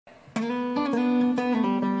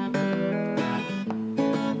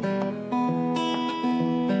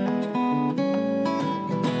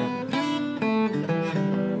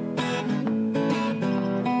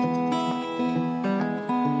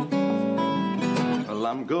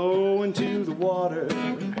I'm going to the water,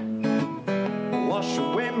 wash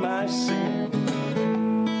away my sin.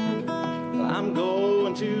 I'm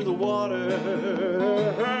going to the water,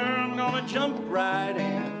 I'm gonna jump right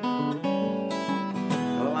in.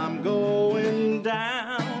 Well, I'm going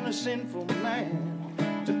down a sinful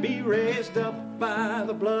man to be raised up by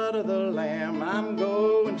the blood of the Lamb. I'm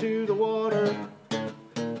going to the water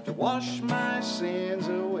to wash my sins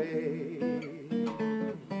away.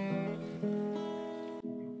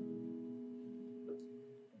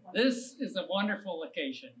 This is a wonderful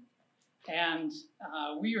occasion, and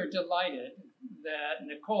we are delighted that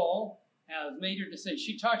Nicole has made her decision.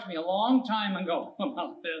 She talked to me a long time ago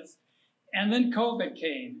about this, and then COVID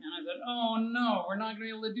came, and I said, oh no, we're not going to be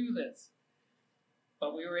able to do this.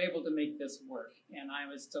 But we were able to make this work, and I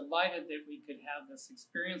was delighted that we could have this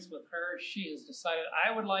experience with her. She has decided,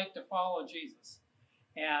 I would like to follow Jesus,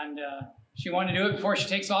 and she wanted to do it before she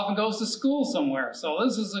takes off and goes to school somewhere. So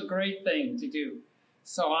this is a great thing to do.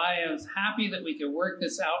 So I am happy that we could work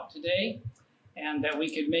this out today and that we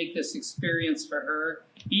could make this experience for her,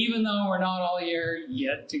 even though we're not all here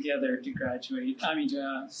yet together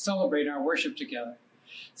to celebrate our worship together.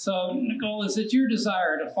 So, Nicole, is it your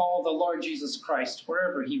desire to follow the Lord Jesus Christ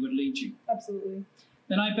wherever he would lead you? Absolutely.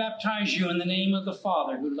 Then I baptize you in the name of the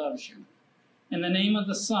Father who loves you, in the name of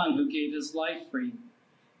the Son who gave his life for you,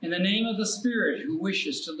 in the name of the Spirit who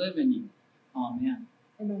wishes to live in you. Amen.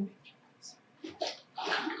 Amen.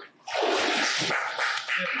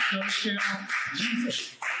 So shall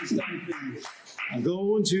Jesus is done for you. I'm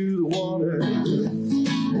going to the water,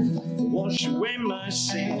 wash away my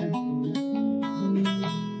sin.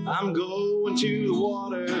 I'm going to the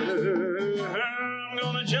water, I'm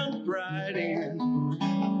gonna jump right in.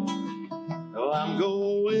 Oh, I'm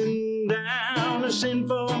going down a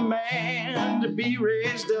sinful man to be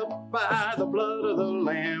raised up by the blood of the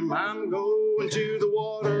Lamb. I'm going to the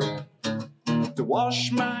water to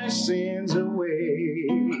wash my sins away.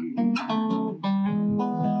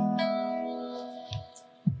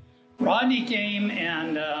 Rodney came,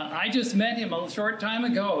 and I just met him a short time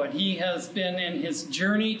ago, and he has been in his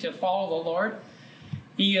journey to follow the Lord.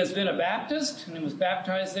 He has been a Baptist and he was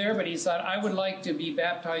baptized there, but he said, I would like to be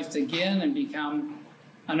baptized again and become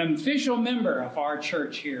an official member of our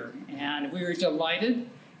church here. And we were delighted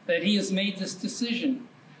that he has made this decision.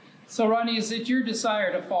 So, Rodney, is it your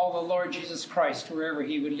desire to follow the Lord Jesus Christ wherever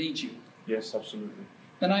he would lead you? Yes, absolutely.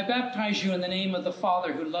 Then I baptize you in the name of the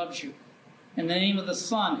Father who loves you, in the name of the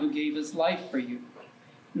Son who gave his life for you,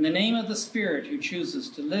 in the name of the Spirit who chooses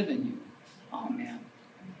to live in you. Amen.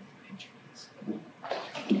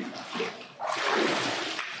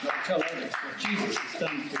 Tell others what Jesus has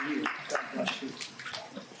done for you. God bless you.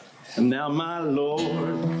 And now, my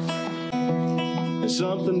Lord, there's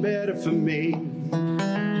something better for me.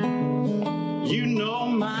 You know,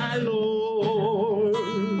 my Lord,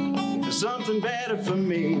 there's something better for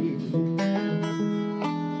me.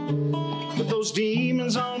 But those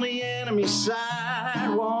demons on the enemy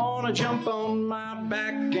side wanna jump on my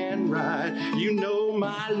back and ride. You know,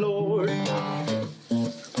 my Lord,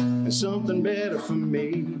 there's something better for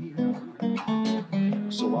me.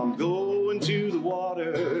 So I'm going to the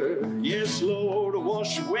water, yes, Lord, to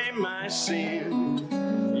wash away my sin.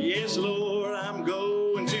 Yes, Lord, I'm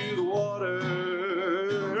going to the water,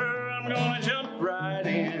 I'm gonna jump right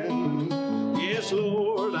in. Yes,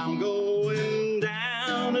 Lord, I'm going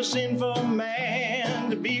down a sinful man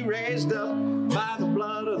to be raised up by the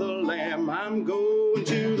blood of the Lamb. I'm going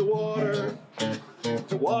to the water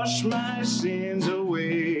to wash my sins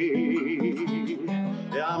away.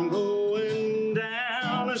 I'm going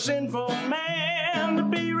down a sinful man to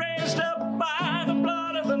be raised up by the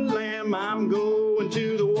blood of the Lamb. I'm going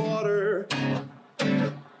to the water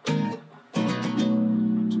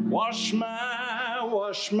to wash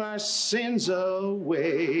my sins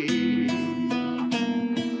away.